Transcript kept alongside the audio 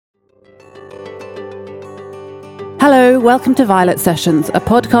Hello, welcome to Violet Sessions, a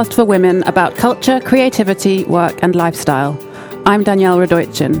podcast for women about culture, creativity, work and lifestyle. I'm Danielle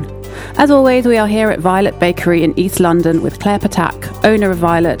Radojcin. As always, we are here at Violet Bakery in East London with Claire Ptak, owner of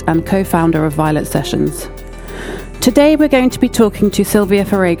Violet and co-founder of Violet Sessions. Today we're going to be talking to Sylvia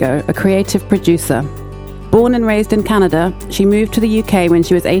Farago, a creative producer. Born and raised in Canada, she moved to the UK when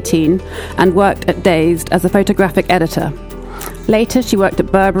she was 18 and worked at Dazed as a photographic editor. Later, she worked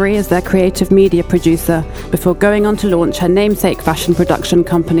at Burberry as their creative media producer before going on to launch her namesake fashion production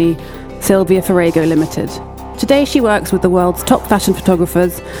company, Sylvia Farago Limited. Today, she works with the world's top fashion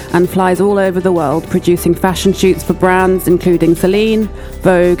photographers and flies all over the world producing fashion shoots for brands including Celine,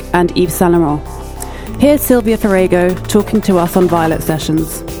 Vogue and Yves Saint Laurent. Here's Sylvia Farago talking to us on Violet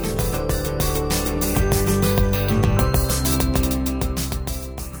Sessions.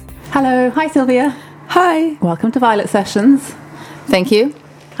 Hello. Hi, Sylvia. Hi. Welcome to Violet Sessions. Thank you.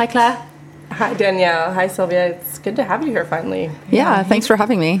 Hi, Claire. Hi, Danielle. Hi, Sylvia. It's good to have you here finally. Yeah, thanks for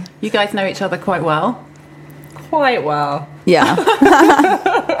having me. You guys know each other quite well. Quite well. Yeah.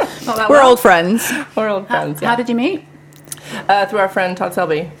 We're We're old friends. We're old friends, yeah. How did you meet? Through our friend Todd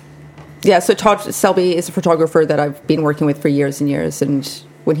Selby. Yeah, so Todd Selby is a photographer that I've been working with for years and years. And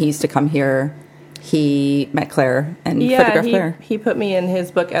when he used to come here, he met Claire and photographed Claire. He put me in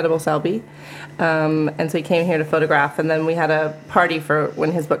his book, Edible Selby. And so he came here to photograph. And then we had a party for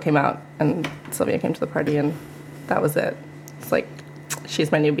when his book came out. And Sylvia came to the party, and that was it. It's like,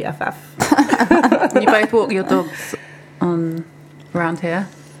 she's my new BFF. You both walk your dogs around here?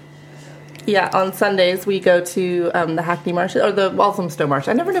 Yeah, on Sundays we go to the Hackney marshes, or the Walthamstow marsh.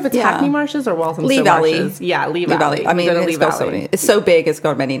 I never know if it's Hackney marshes or Walthamstow Lee Valley. marshes. Yeah, Lee Valley. I mean, it's so big, it's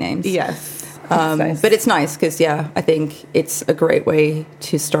got many names. Yes. Nice. But it's nice because, I think it's a great way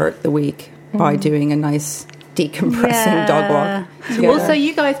to start the week by doing a nice decompressing dog walk together. Also,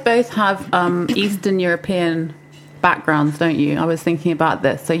 you guys both have Eastern European backgrounds, don't you? I was thinking about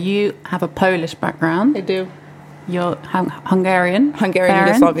this. So you have a Polish background. I do. You're Hungarian.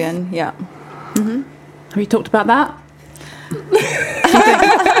 Yugoslavian, yeah. Mm-hmm. Have you talked about that?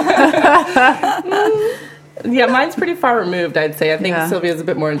 Yeah, mine's pretty far removed, I'd say. I think Sylvia's a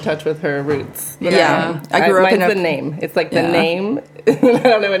bit more in touch with her roots. I grew up in the name. It's like the name. I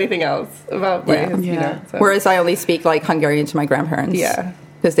don't know anything else about my history. So. Whereas I only speak like Hungarian to my grandparents. Yeah.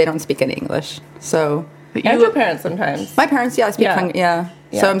 Because they don't speak any English. So... And your parents sometimes. My parents, I speak Hungarian.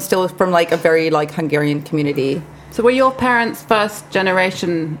 So I'm still from like a very like Hungarian community. So were your parents first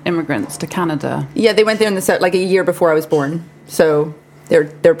generation immigrants to Canada? Yeah, they went there in the like a year before I was born. So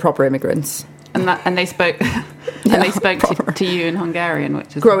they're proper immigrants. And they spoke to you in Hungarian,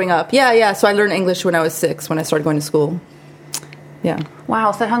 which is growing up. Yeah. So I learned English when I was 6 when I started going to school. Yeah.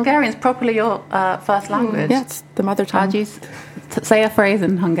 Wow. So Hungarian's properly your first language. Yeah, it's the mother tongue. How do you say a phrase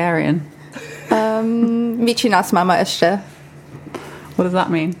in Hungarian? Mit csinálsz máma este? What does that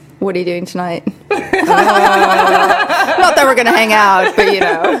mean? What are you doing tonight? Not that we're going to hang out, but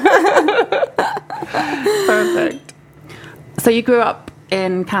Perfect. So you grew up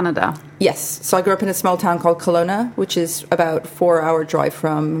in Canada? Yes. So I grew up in a small town called Kelowna, which is about 4-hour drive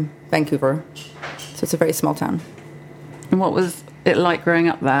from Vancouver. So it's a very small town. And what was it like growing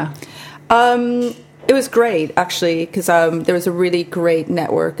up there? It was great, actually, because there was a really great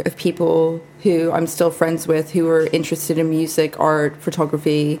network of people who I'm still friends with who were interested in music, art,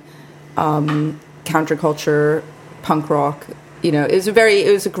 photography, counterculture, punk rock. It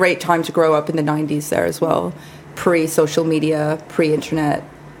was a great time to grow up in the 90s there as well, pre-social media, pre-internet,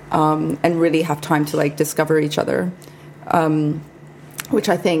 and really have time to like discover each other, which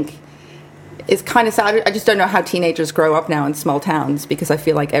I think is kind of sad. I just don't know how teenagers grow up now in small towns because I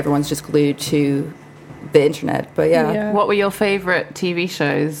feel like everyone's just glued to the internet. But yeah. What were your favorite TV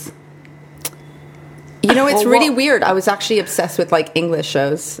shows? It's really weird. I was actually obsessed with like English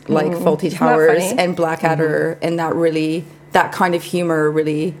shows like Fawlty Towers and Blackadder, and that kind of humor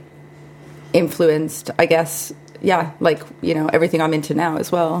really influenced, I guess, everything I'm into now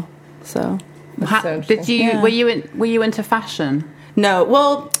as well. So were you into fashion? No,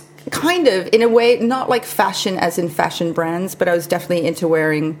 well, kind of, in a way, not like fashion as in fashion brands, but I was definitely into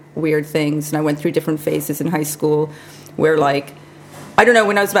wearing weird things, and I went through different phases in high school where, like, I don't know,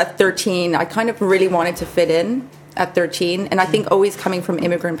 when I was about 13, I kind of really wanted to fit in at 13, and I think always coming from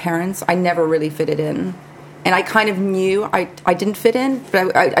immigrant parents, I never really fitted in. And I kind of knew I didn't fit in,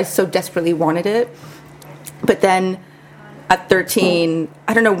 but I so desperately wanted it. But then at 13,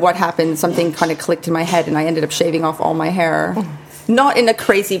 I don't know what happened, something kind of clicked in my head, and I ended up shaving off all my hair. Not in a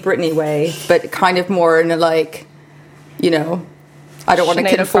crazy Britney way, but kind of more in a, like, I don't want to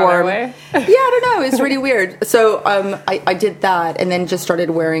Sinead conform. O'Connor Yeah, I don't know. It's really weird. So I did that and then just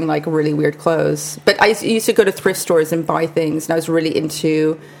started wearing like really weird clothes. But I used to go to thrift stores and buy things, and I was really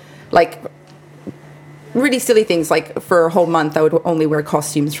into like really silly things. Like for a whole month, I would only wear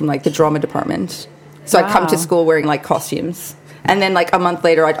costumes from like the drama department. So I'd come to school wearing like costumes. And then like a month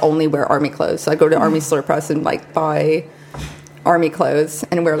later, I'd only wear army clothes. So I'd go to Army Surplus and like buy army clothes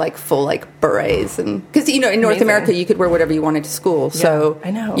and wear like full like berets, and because in North America you could wear whatever you wanted to school, so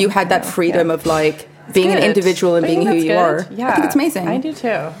I know. you had that freedom of like being an individual and being who you are. Yeah, I think it's amazing. I do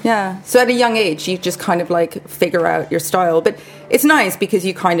too. Yeah, so at a young age you just kind of like figure out your style, but it's nice because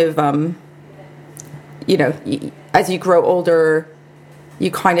you kind of as you grow older you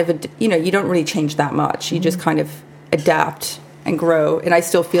kind of you don't really change that much. You just kind of adapt and grow, and I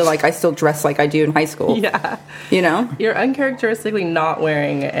still feel like I still dress like I do in high school. Yeah. You're uncharacteristically not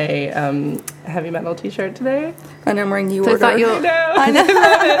wearing a heavy metal t-shirt today. And I'm wearing New So Order. is that your... I know.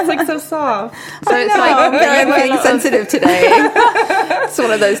 It's like so soft. So it's like... I'm feeling sensitive today. It's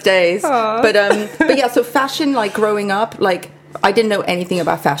one of those days. But yeah, so fashion, like growing up, like I didn't know anything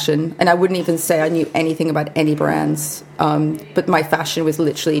about fashion, and I wouldn't even say I knew anything about any brands. But my fashion was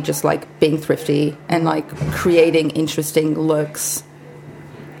literally just like being thrifty and like creating interesting looks.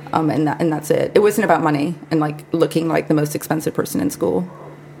 And that's it. It wasn't about money and like looking like the most expensive person in school.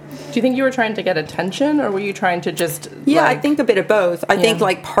 Do you think you were trying to get attention, or were you trying to just... Yeah, I think a bit of both. I think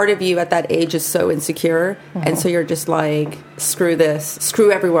like part of you at that age is so insecure, and so you're just like, screw this,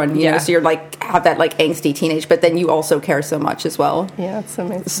 screw everyone, you know, so you're like, have that like angsty teenage, but then you also care so much as well. Yeah, it's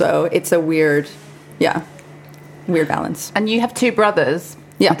amazing. So it's a weird balance. And you have two brothers.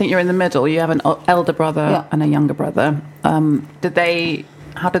 Yeah. I think you're in the middle. You have an elder brother and a younger brother.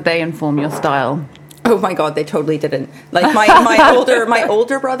 How did they inform your style? Oh my God, they totally didn't. Like my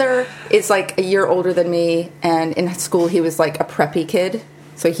older brother is like a year older than me, and in school he was like a preppy kid.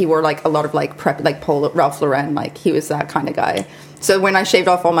 So he wore like a lot of like prep, like Ralph Lauren, like he was that kind of guy. So when I shaved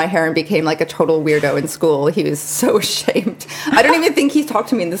off all my hair and became like a total weirdo in school, he was so ashamed. I don't even think he talked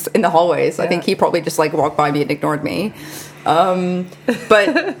to me in the hallways. I think he probably just like walked by me and ignored me.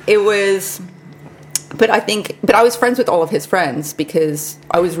 But it was... But I was friends with all of his friends because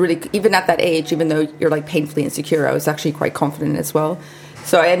I was really, even at that age, even though you're like painfully insecure, I was actually quite confident as well.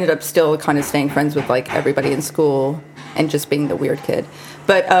 So I ended up still kind of staying friends with like everybody in school and just being the weird kid.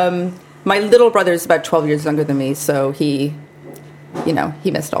 But my little brother is about 12 years younger than me, so he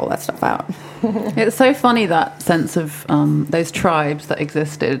missed all that stuff out. It's so funny, that sense of those tribes that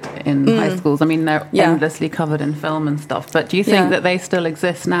existed in high schools. I mean, they're endlessly covered in film and stuff. But do you think that they still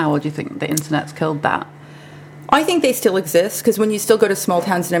exist now, or do you think the internet's killed that? I think they still exist, because when you still go to small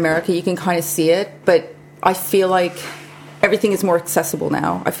towns in America, you can kind of see it. But I feel like everything is more accessible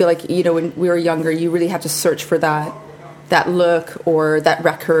now. I feel like, when we were younger, you really had to search for that look or that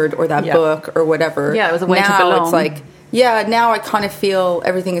record or that book or whatever. Yeah, it was a way to belong. Now it's like... Yeah, now I kind of feel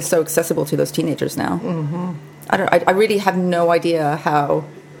everything is so accessible to those teenagers now. Mm-hmm. I really have no idea how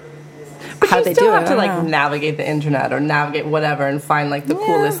they do it. You still have to like navigate the internet or navigate whatever and find like the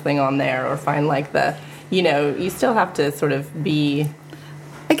coolest thing on there, or find like the, you still have to sort of be...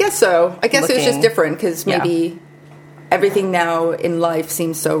 I guess so. I guess it was just different because maybe everything now in life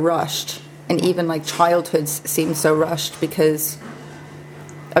seems so rushed, and even like childhoods seem so rushed because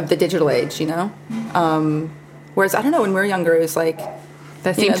of the digital age, Whereas, I don't know, when we were younger, it was like,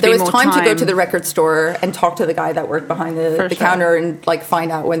 there was time to go to the record store and talk to the guy that worked behind the counter and, like,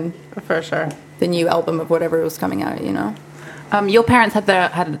 find out when the new album of whatever was coming out, Your parents had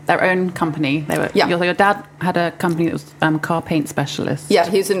their own company. Your dad had a company that was car paint specialist. Yeah,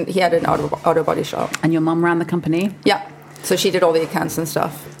 he had an auto body shop. And your mum ran the company? Yeah, so she did all the accounts and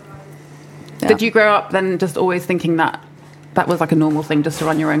stuff. Yeah. Did you grow up then just always thinking that was like a normal thing, just to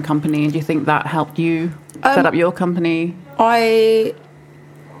run your own company? And do you think that helped you set up your company? I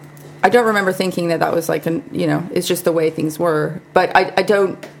don't remember thinking that was like it's just the way things were. But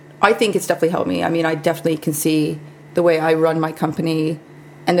I think it's definitely helped me. I mean, I definitely can see the way I run my company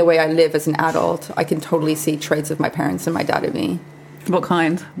and the way I live as an adult. I can totally see traits of my parents and my dad in me. What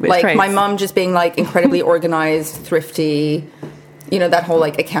kind? Which like traits? My mom just being like incredibly organized, thrifty, that whole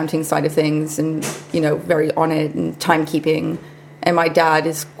like accounting side of things, and very on it, and timekeeping. And my dad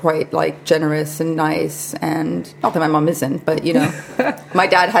is quite like generous and nice, and not that my mom isn't, but my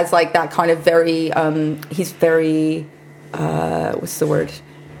dad has like that kind of very he's very what's the word,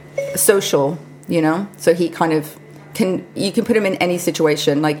 social, so he kind of you can put him in any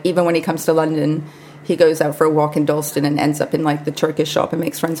situation. Like even when he comes to London, he goes out for a walk in Dalston and ends up in like the Turkish shop and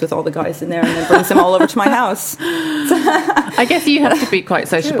makes friends with all the guys in there and then brings them all over to my house. I guess you have to be quite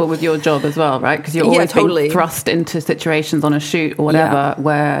sociable with your job as well, right? Because you're always being thrust into situations on a shoot or whatever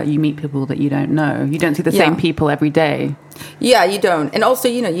where you meet people that you don't know. You don't see the same people every day. Yeah, you don't. And also,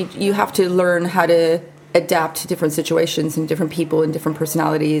 you know, you have to learn how to adapt to different situations and different people and different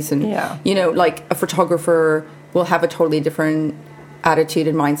personalities. And, you know, like a photographer will have a totally different attitude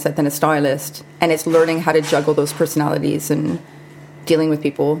and mindset than a stylist. And it's learning how to juggle those personalities and dealing with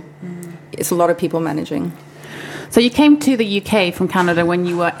people. It's a lot of people managing. So you came to the UK from Canada when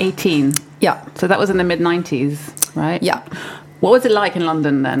you were 18. Yeah. So that was in the mid-90s, right? Yeah. What was it like in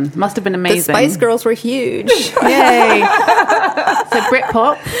London then? It must have been amazing. The Spice Girls were huge. Yay. So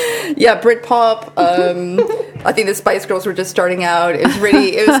Britpop? Yeah, Britpop. I think the Spice Girls were just starting out. It was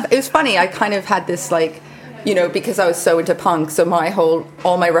really, it was funny. I kind of had this like, you know, because I was so into punk, so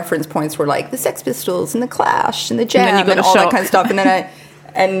all my reference points were like the Sex Pistols and the Clash and the Jam and all that kind of stuff. And then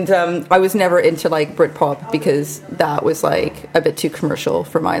I was never into like Britpop because that was like a bit too commercial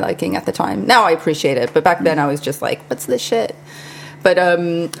for my liking at the time. Now I appreciate it, but back then I was just like, what's this shit? But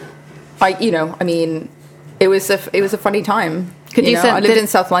it was a funny time. I lived in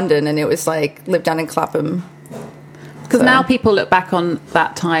South London and it was like lived down in Clapham. Because now people look back on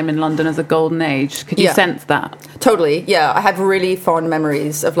that time in London as a golden age. Could you sense that? Totally, yeah. I have really fond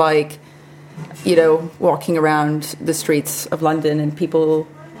memories of like, you know, walking around the streets of London and people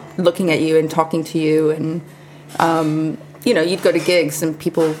looking at you and talking to you. And, you know, you'd go to gigs and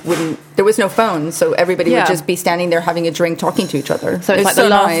people there was no phone. So everybody would just be standing there having a drink, talking to each other. So it's like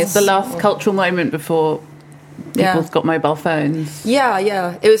the last cultural moment before people's got mobile phones.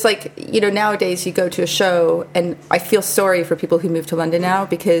 Yeah. It was like, you know, nowadays you go to a show and I feel sorry for people who move to London now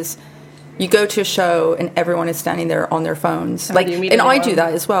because you go to a show and everyone is standing there on their phones. Like, and I do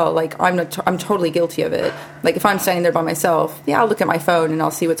that as well. Like, I'm totally guilty of it. Like, if I'm standing there by myself, I'll look at my phone and I'll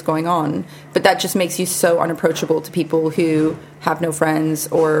see what's going on. But that just makes you so unapproachable to people who have no friends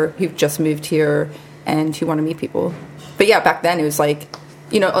or who've just moved here and who want to meet people. But yeah, back then it was like,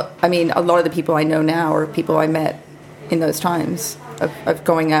 you know, I mean, a lot of the people I know now are people I met in those times of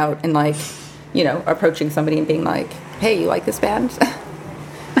going out and like, you know, approaching somebody and being like, hey, you like this band?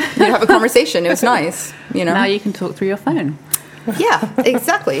 You'd have a conversation. It was nice, you know. Now you can talk through your phone. Yeah,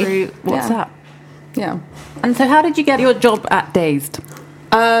 exactly. Through WhatsApp. Yeah. And so how did you get your job at Dazed?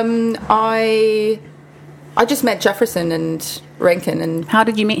 I just met Jefferson and Rankin. And how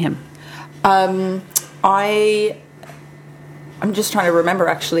did you meet him? I'm just trying to remember,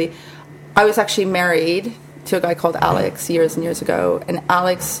 actually. I was actually married to a guy called Alex years and years ago, and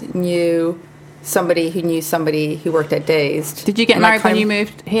Alex knew somebody who worked at Dazed. Did you get married when you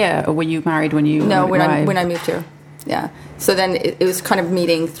moved here, or were you married when you arrived? when I moved here. Yeah. So then it was kind of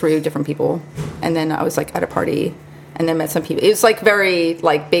meeting through different people, and then I was like at a party, and then met some people. It was like very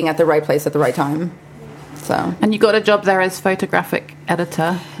like being at the right place at the right time. So. And you got a job there as photographic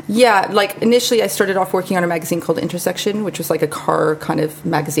editor. Yeah, like initially I started off working on a magazine called Intersection, which was like a car kind of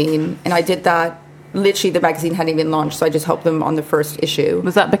magazine, and I did that. Literally, the magazine hadn't even launched, so I just helped them on the first issue.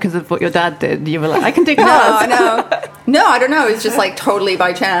 Was that because of what your dad did? You were like, I can take cars. No, I don't know. It's just like totally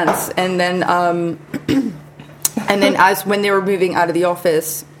by chance. And then, when they were moving out of the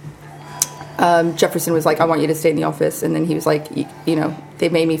office, Jefferson was like, I want you to stay in the office. And then he was like, you know, they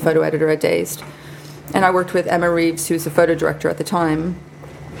made me photo editor at Dazed. And I worked with Emma Reeves, who was the photo director at the time.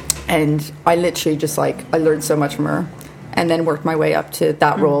 And I literally just like, I learned so much from her. And then worked my way up to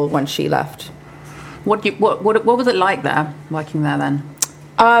that role once she left. What was it like there, working there then?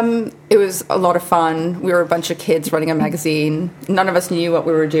 It was a lot of fun. We were a bunch of kids running a magazine. None of us knew what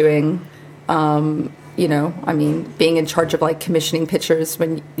we were doing. You know, I mean, being in charge of like commissioning pictures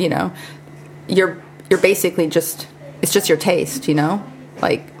when, you know, you're basically just, it's just your taste, you know?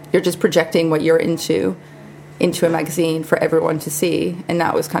 Like, you're just projecting what you're into a magazine for everyone to see. And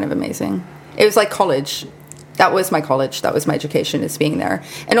that was kind of amazing. It was like college. That was my college. That was my education, is being there.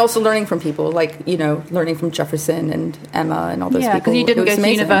 And also learning from people, like, you know, learning from Jefferson and Emma and all those people. Yeah, because you didn't go to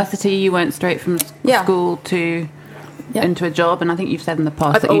university. You went straight from school to into a job. And I think you've said in the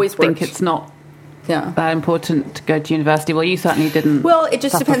past that you think it's not that important to go to university. Well, you certainly didn't. Well, it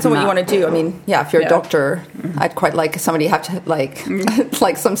just depends on what you want to do. I mean, if you're a doctor, I'd quite like somebody have to like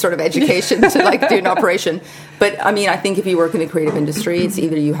like some sort of education to like do an operation. But I mean, I think if you work in the creative industry, it's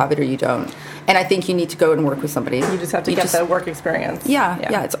either you have it or you don't. And I think you need to go and work with somebody. You just have to get that work experience.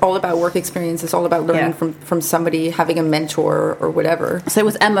 Yeah. It's all about work experience. It's all about learning from somebody, having a mentor or whatever. So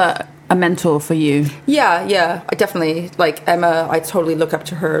was Emma a mentor for you? Yeah. I definitely, like Emma, I totally look up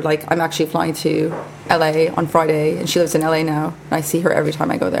to her. Like, I'm actually flying to LA on Friday, and she lives in LA now. And I see her every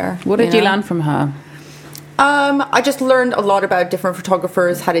time I go there. What did you learn from her? I just learned a lot about different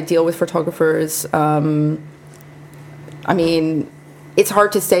photographers, how to deal with photographers. I mean, it's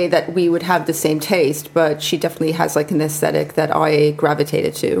hard to say that we would have the same taste, but she definitely has like an aesthetic that I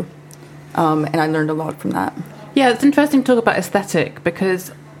gravitated to. And I learned a lot from that. Yeah, it's interesting to talk about aesthetic,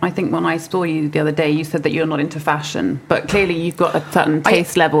 because I think when I saw you the other day, you said that you're not into fashion, but clearly you've got a certain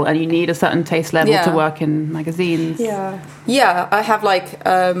taste level, and you need a certain taste level to work in magazines. Yeah, I have like,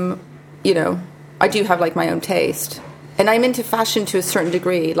 I do have like my own taste. And I'm into fashion to a certain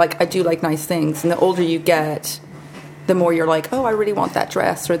degree. Like, I do like nice things. And the older you get, the more you're like, oh, I really want that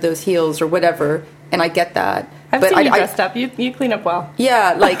dress or those heels or whatever. And I get that. I've seen you dressed up. You clean up well.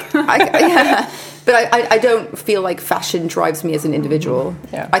 Yeah, like, but I don't feel like fashion drives me as an individual.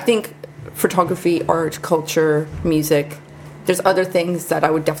 Yeah. I think photography, art, culture, music, there's other things that I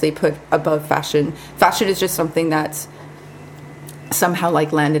would definitely put above fashion. Fashion is just something that's somehow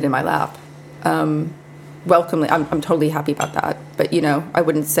like landed in my lap. Welcomely, I'm totally happy about that. But, I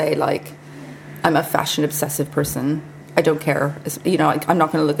wouldn't say like I'm a fashion obsessive person. I don't care. I'm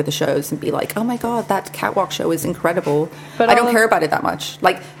not going to look at the shows and be like, oh my God, that catwalk show is incredible. But I don't care about it that much.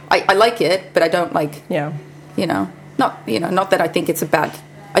 Like, I like it, but I don't like, not that I think it's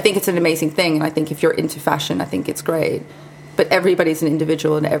I think it's an amazing thing. And I think if you're into fashion, I think it's great. But everybody's an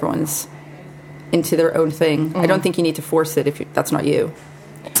individual and everyone's into their own thing. I don't think you need to force it if that's not you.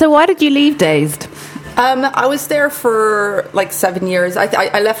 So why did you leave Dazed? I was there for like 7 years.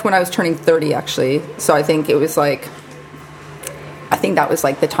 I left when I was turning 30, actually. So I think it was like, that was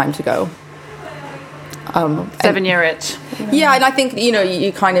like the time to go. 7 year itch. Yeah, and I think,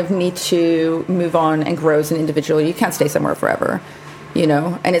 you kind of need to move on and grow as an individual. You can't stay somewhere forever,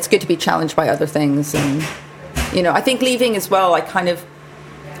 and it's good to be challenged by other things. And, I think leaving as well, I'd kind of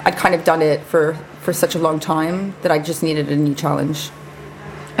done it for such a long time that I just needed a new challenge.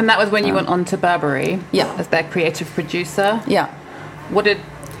 And that was when you went on to Burberry as their creative producer? Yeah. What did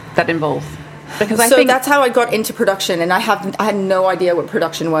that involve? Because I think think that's how I got into production, and I had no idea what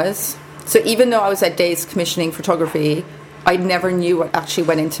production was. So even though I was at Dazed commissioning photography, I never knew what actually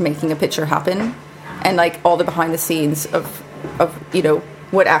went into making a picture happen, and like all the behind the scenes of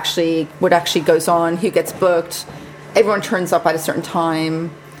what actually goes on, who gets booked, everyone turns up at a certain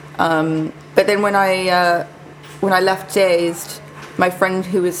time. But then when I left Dazed, my friend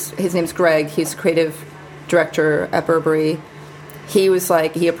his name's Greg, he's creative director at Burberry. He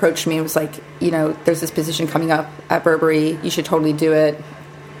approached me and was like, there's this position coming up at Burberry. You should totally do it.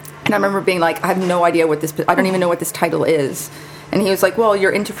 And I remember being like, I have no idea I don't even know what this title is. And he was like, well,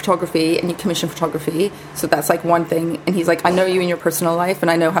 you're into photography and you commission photography. So that's like one thing. And he's like, I know you in your personal life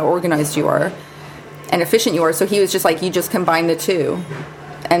and I know how organized you are and efficient you are. So he was just like, you just combine the two.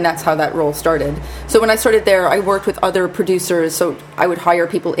 And that's how that role started. So when I started there, I worked with other producers. So I would hire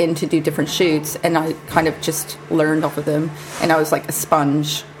people in to do different shoots. And I kind of just learned off of them. And I was like a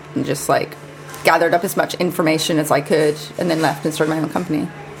sponge and just like gathered up as much information as I could and then left and started my own company.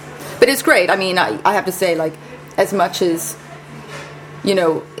 But it's great. I mean, I have to say, like, as much as,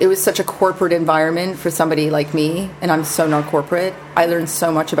 it was such a corporate environment for somebody like me, and I'm so not corporate, I learned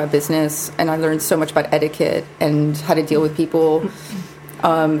so much about business and I learned so much about etiquette and how to deal with people.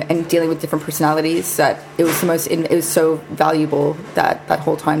 And dealing with different personalities, that it was so valuable that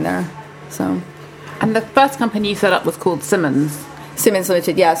whole time there. So, and the first company you set up was called Simmons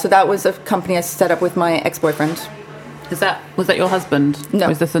Limited. Yeah, so that was a company I set up with my ex-boyfriend. Was that your husband? No, or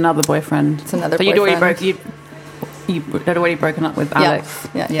was this another boyfriend? It's another. So boyfriend. you had already broken up with Alex.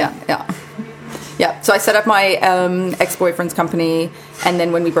 Yeah. So I set up my ex-boyfriend's company, and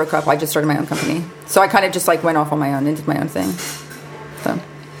then when we broke up, I just started my own company. So I kind of just like went off on my own and did my own thing.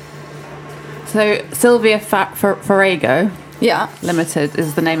 So Sylvia Farago Limited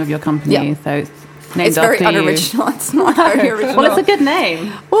is the name of your company. Yeah. So it's named it's very after unoriginal. It's not very original. Well, it's a good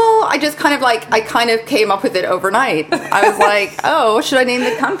name. Well, I just kind of came up with it overnight. I was like, oh, what should I name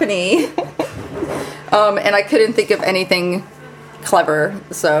the company? And I couldn't think of anything clever.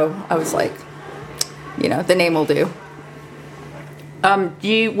 So I was like, the name will do.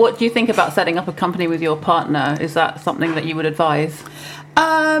 What do you think about setting up a company with your partner? Is that something that you would advise?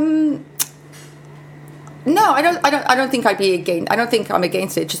 No, I don't think I'd be against. I don't think I'm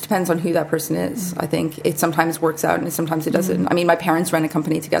against it. It just depends on who that person is. I think it sometimes works out and sometimes it doesn't. I mean, my parents ran a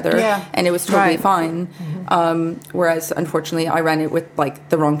company together, and it was totally fine. Whereas, unfortunately, I ran it with like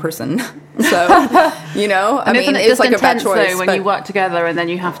the wrong person. So, I mean, it was like a bad choice. When you work together and then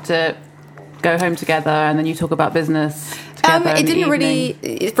you have to go home together and then you talk about business together. It didn't really.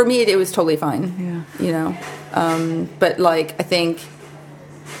 For me, it was totally fine. Yeah. But like I think.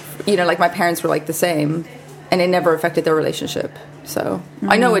 Like my parents were like the same, and it never affected their relationship. So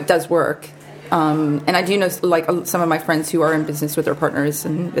I know it does work, And I do know like some of my friends who are in business with their partners,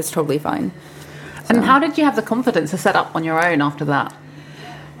 and it's totally fine. So. And how did you have the confidence to set up on your own after that?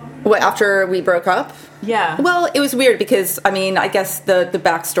 What, after we broke up? Yeah. Well, it was weird because, I mean, I guess the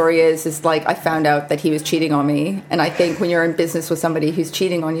backstory is like I found out that he was cheating on me. And I think when you're in business with somebody who's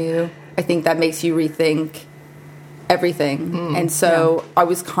cheating on you, I think that makes you rethink everything. And so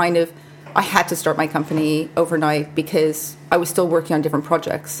I had to start my company overnight because I was still working on different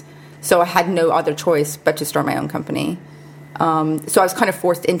projects. So I had no other choice but to start my own company. So I was kind of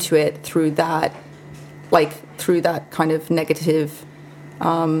forced into it through that kind of negative.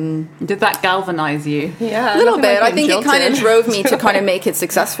 Did that galvanize you? Yeah, a little bit. I think jilted. it kind of drove me to kind of make it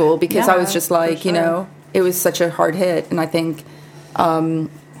successful because I was just like, you know, it was such a hard hit. And I think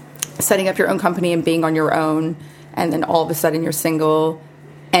setting up your own company and being on your own, and then all of a sudden you're single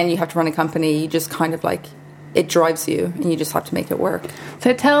and you have to run a company, you just kind of like, it drives you and you just have to make it work.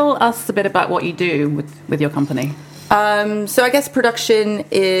 So tell us a bit about what you do with your company. So I guess production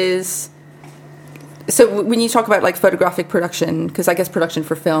is... So when you talk about like photographic production, because I guess production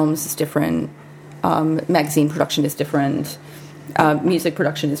for films is different, magazine production is different, music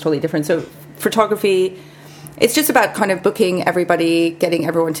production is totally different. So photography, it's just about kind of booking everybody, getting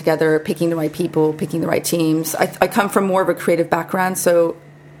everyone together, picking the right people, picking the right teams. I come from more of a creative background, so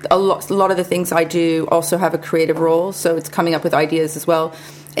a lot of the things I do also have a creative role, so it's coming up with ideas as well.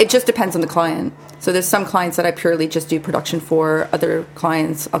 It just depends on the client. So there's some clients that I purely just do production for. Other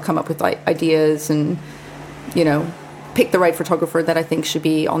clients, I'll come up with ideas and, you know, pick the right photographer that I think should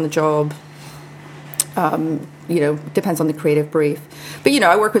be on the job. You know, depends on the creative brief. But, you know,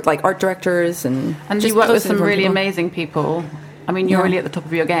 I work with, like, art directors and you work with some really amazing people. I mean, you're really at the top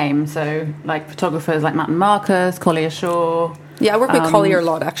of your game. So, like, photographers like Matt and Marcus, Collier Shaw. Yeah, I work with Collier a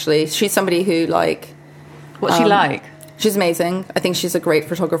lot, actually. She's somebody who, like... What's she like? She's amazing. I think she's a great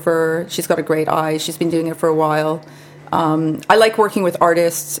photographer. She's got a great eye. She's been doing it for a while. I like working with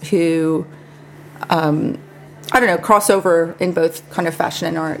artists who, I don't know, cross over in both kind of fashion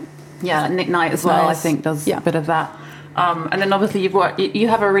and art. Yeah, Nick Knight as well, nice. I think, does a bit of that. And then obviously you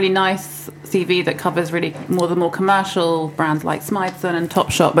have a really nice CV that covers really the more commercial brands like Smythson and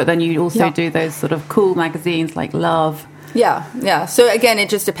Topshop, but then you also do those sort of cool magazines like Love. Yeah. So again, it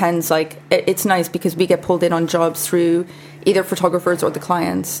just depends. Like, it's nice because we get pulled in on jobs through either photographers or the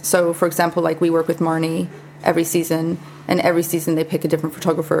clients. So, for example, like we work with Marnie every season, and every season they pick a different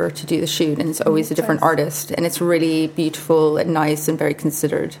photographer to do the shoot, and it's always a different artist, and it's really beautiful and nice and very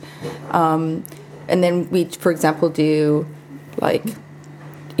considered. And then we, for example, do like,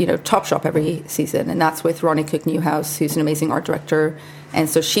 you know, Topshop every season, and that's with Ronnie Cook Newhouse, who's an amazing art director, and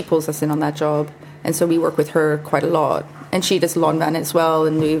so she pulls us in on that job, and so we work with her quite a lot. And she does Lanvin as well,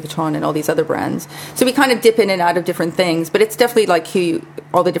 and Louis Vuitton and all these other brands. So we kind of dip in and out of different things, but it's definitely like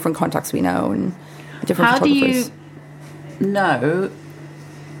all the different contacts we know and different photographers. How do you know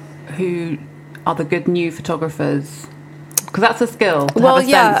who are the good new photographers? Because that's a skill. Well,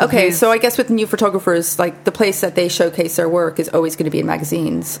 yeah, okay. So I guess with new photographers, like the place that they showcase their work is always going to be in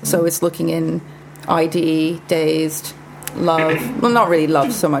magazines. So it's looking in ID, Dazed, Love. Well, not really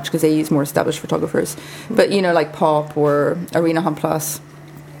Love so much because they use more established photographers. But, you know, like Pop or Arena Hunt Plus,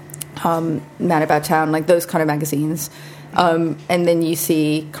 Man About Town, like those kind of magazines. And then you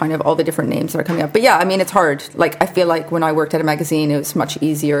see kind of all the different names that are coming up. But yeah, I mean, it's hard. Like, I feel like when I worked at a magazine, it was much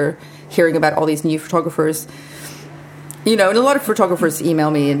easier hearing about all these new photographers. You know, and a lot of photographers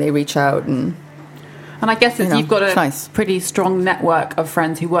email me and they reach out and I guess you've got a pretty strong network of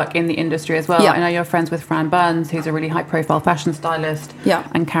friends who work in the industry as well. Yeah. I know you're friends with Fran Burns, who's a really high-profile fashion stylist,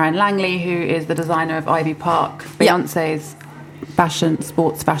 and Karen Langley, who is the designer of Ivy Park, Beyonce's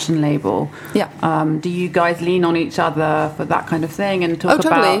sports fashion label. Yeah. Do you guys lean on each other for that kind of thing and talk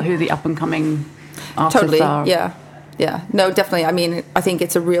about who the up-and-coming artists are? Yeah. No, definitely. I mean, I think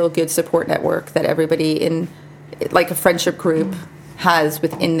it's a real good support network that everybody in, like a friendship group, has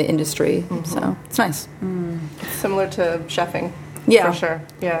within the industry. So it's nice. It's similar to chefing. Yeah. For sure.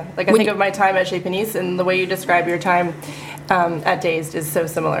 Yeah. Like I think of my time at Chez Panisse, and the way you describe your time at Dazed is so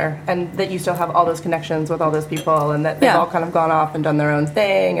similar, and that you still have all those connections with all those people, and that they've all kind of gone off and done their own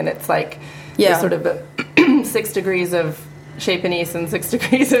thing, and it's like sort of 6 degrees of Chez Panisse and 6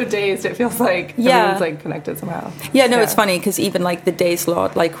 degrees of Dazed. It feels like everyone's like connected somehow. It's funny because even like the Dazed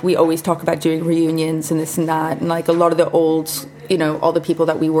lot, like we always talk about doing reunions and this and that, and like a lot of the old, you know, all the people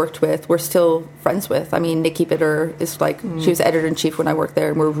that we worked with, we're still friends with. I mean, Nikki Bitter is like, she was editor-in-chief when I worked there,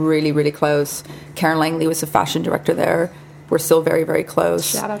 and we're really, really close. Karen Langley was the fashion director there. we're still very, very close.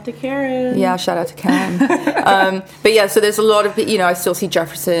 Shout out to Karen. Yeah, shout out to Karen. But yeah, so there's a lot of, I still see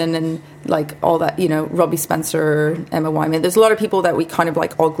Jefferson and like all that, Robbie Spencer, Emma Wyman. There's a lot of people that we kind of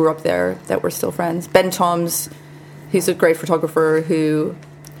like all grew up there that we're still friends. Ben Toms, who's a great photographer who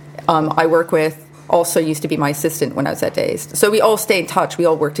I work with, also used to be my assistant when I was at Dazed. So we all stay in touch. We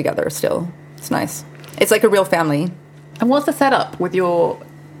all work together still. It's nice. It's like a real family. And what's the setup with your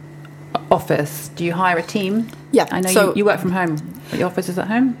office? Do you hire a team? Yeah. I know you work from home, but your office is at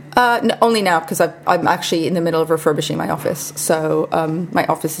home? No, only now because I'm actually in the middle of refurbishing my office. So my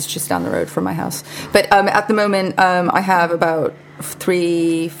office is just down the road from my house. But at the moment, I have about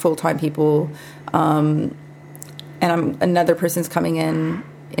 3 full-time people, and another person's coming in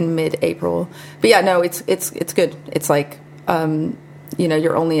mid-April. But yeah, no, it's good. It's like,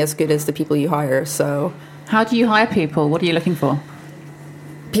 you're only as good as the people you hire. So how do you hire people? What are you looking for?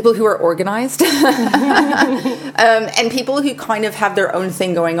 People who are organized and people who kind of have their own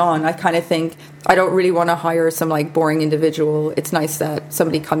thing going on. I kind of think I don't really want to hire some like boring individual. It's nice that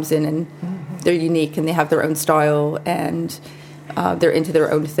somebody comes in and they're unique and they have their own style and they're into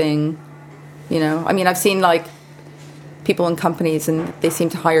their own thing. I mean, I've seen like people in companies and they seem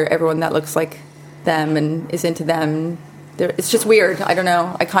to hire everyone that looks like them and is into them. It's just weird. I don't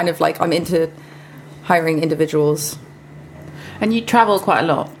know. I kind of like, I'm into hiring individuals. And you travel quite a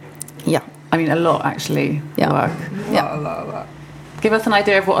lot. Yeah. I mean, a lot, actually, yeah. Work. Yeah. A lot. Give us an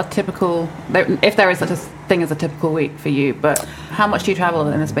idea of what a typical, if there is such a thing as a typical week for you, but how much do you travel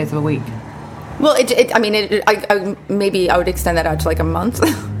in the space of a week? Well, I maybe I would extend that out to like a month.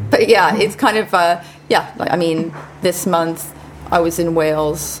 But yeah, it's kind of, I mean, this month I was in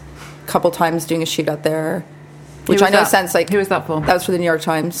Wales a couple times doing a shoot out there, which I know sounds like... Who was that for? That was for the New York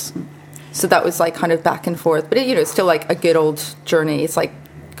Times. So that was like kind of back and forth. But, it's still like a good old journey. It's like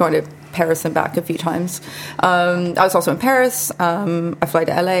going to Paris and back a few times. I was also in Paris. I fly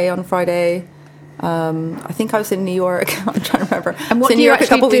to LA on Friday. I think I was in New York. I'm trying to remember. And what was in do New you York a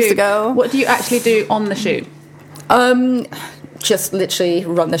couple weeks ago. What do you actually do on the shoot? Just literally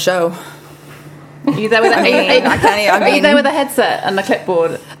run the show. Are you there with are you there with a headset and a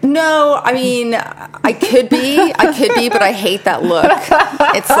clipboard? No, I mean, I could be, but I hate that look.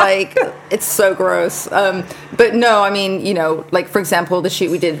 It's like, it's so gross. But no, I mean, like for example, the shoot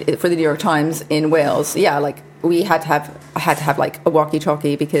we did for the New York Times in Wales. Yeah, like I had to have like a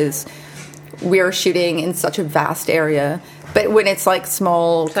walkie-talkie because we were shooting in such a vast area. But when it's like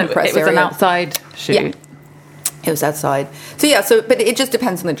small, compressed area, it was an outside shoot. Yeah, it was outside. So yeah, but it just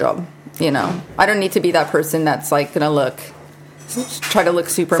depends on the job. I don't need to be that person that's like going to try to look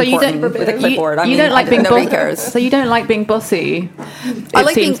super important with a clipboard. Nobody cares. So you don't like being bossy?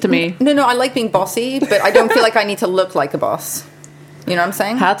 It seems to me. No, I like being bossy, but I don't feel like I need to look like a boss. You know what I'm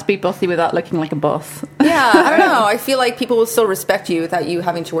saying? How to be bossy without looking like a boss? Yeah, I don't know. I feel like people will still respect you without you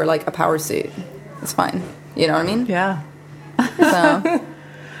having to wear like a power suit. It's fine. You know what I mean? Yeah. So,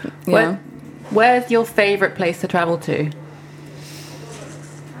 where's your favorite place to travel to?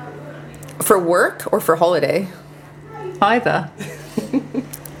 For work or for holiday? Either.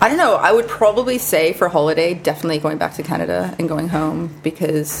 I don't know. I would probably say for holiday, definitely going back to Canada and going home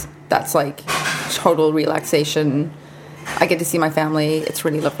because that's like total relaxation. I get to see my family. It's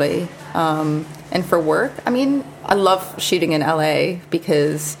really lovely. And for work, I mean, I love shooting in LA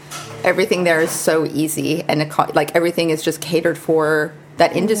because everything there is so easy and like everything is just catered for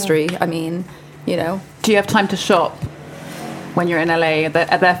that industry. I mean, Do you have time to shop? When you're in LA, are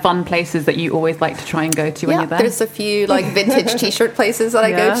there fun places that you always like to try and go to when you're there? There's a few like vintage T-shirt places that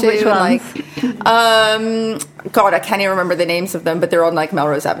I go to. Which ones? God, I can't even remember the names of them, but they're on like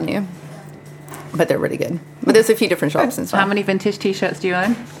Melrose Avenue. But they're really good. But there's a few different shops and stuff. How many vintage T-shirts do you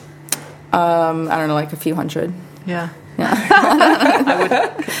own? I don't know, like a few hundred. Yeah.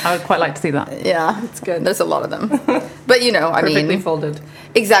 I would quite like to see that. Yeah, it's good. There's a lot of them. But Perfectly folded.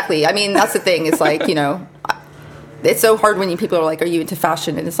 Exactly. I mean, that's the thing. It's like it's so hard when people are like, are you into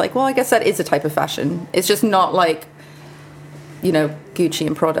fashion? And it's like, well, I guess that is a type of fashion. It's just not like, Gucci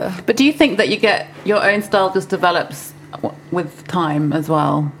and Prada. But do you think that you get your own style just develops with time as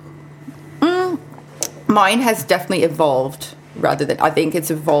well? Mine has definitely evolved I think it's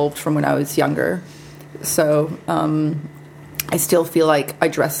evolved from when I was younger. So I still feel like I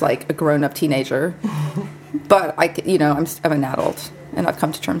dress like a grown-up teenager. But I'm an adult and I've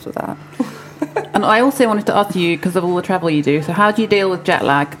come to terms with that. And I also wanted to ask you, because of all the travel you do, so how do you deal with jet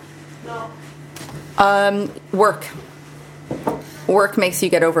lag? Work. Work makes you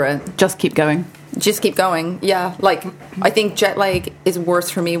get over it. Just keep going. Yeah. Like, I think jet lag is worse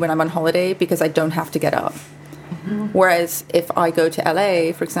for me when I'm on holiday because I don't have to get up. Mm-hmm. Whereas if I go to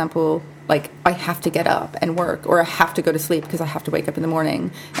LA, for example, like I have to get up and work, or I have to go to sleep because I have to wake up in the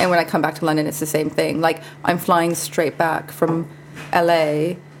morning. And when I come back to London, it's the same thing. Like I'm flying straight back from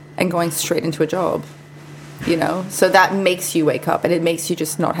LA and going straight into a job, you know? So that makes you wake up, and it makes you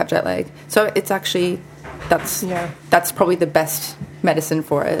just not have jet lag. So it's actually, that's probably the best medicine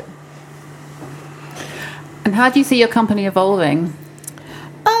for it. And how do you see your company evolving?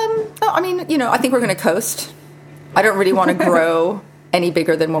 I mean, you know, I think we're going to coast. I don't really want to grow any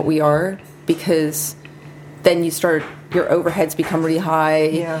bigger than what we are, because then your overheads become really high.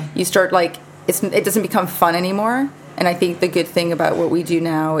 Yeah. You start like, it doesn't become fun anymore. And I think the good thing about what we do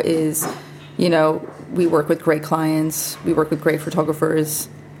now is, you know, we work with great clients, we work with great photographers,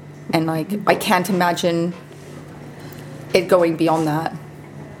 and like, I can't imagine it going beyond that.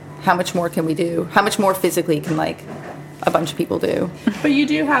 How much more can we do? How much more physically can like a bunch of people do? But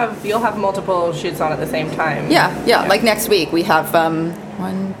you'll have multiple shoots on at the same time. Yeah. Like next week we have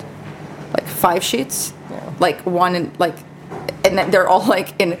 5 shoots. Yeah. Like one in like, and then they're all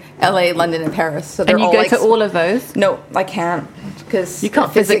like in LA, London, and Paris. So they're and you all go like, to all of those? No, I can't, because you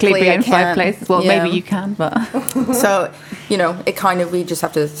can't physically be in 5 places. Well, maybe you can, but so you know, it kind of, we just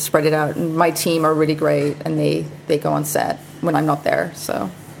have to spread it out. And my team are really great, and they go on set when I'm not there. So,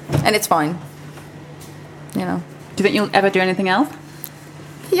 and it's fine. You know. Do you think you'll ever do anything else?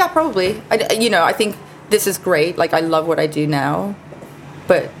 Yeah, probably. I think this is great. Like, I love what I do now.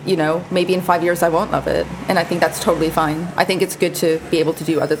 But, you know, maybe in 5 years I won't love it. And I think that's totally fine. I think it's good to be able to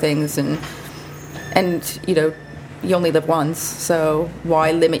do other things. And you know, you only live once. So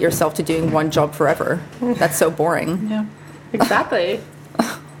why limit yourself to doing one job forever? That's so boring. Yeah, exactly.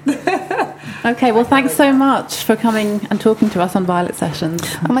 Okay, well, thanks so much for coming and talking to us on Violet Sessions.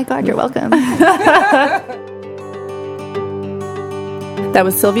 Oh my God, you're welcome. That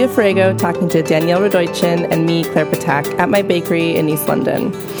was Sylvia Farago talking to Danielle Radojcin and me, Claire Ptak, at my bakery in East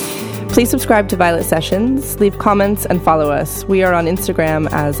London. Please subscribe to Violet Sessions, leave comments, and follow us. We are on Instagram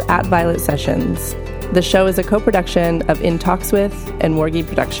as @VioletSessions. The show is a co-production of In Talks With and Wargi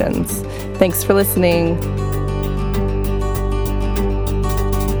Productions. Thanks for listening.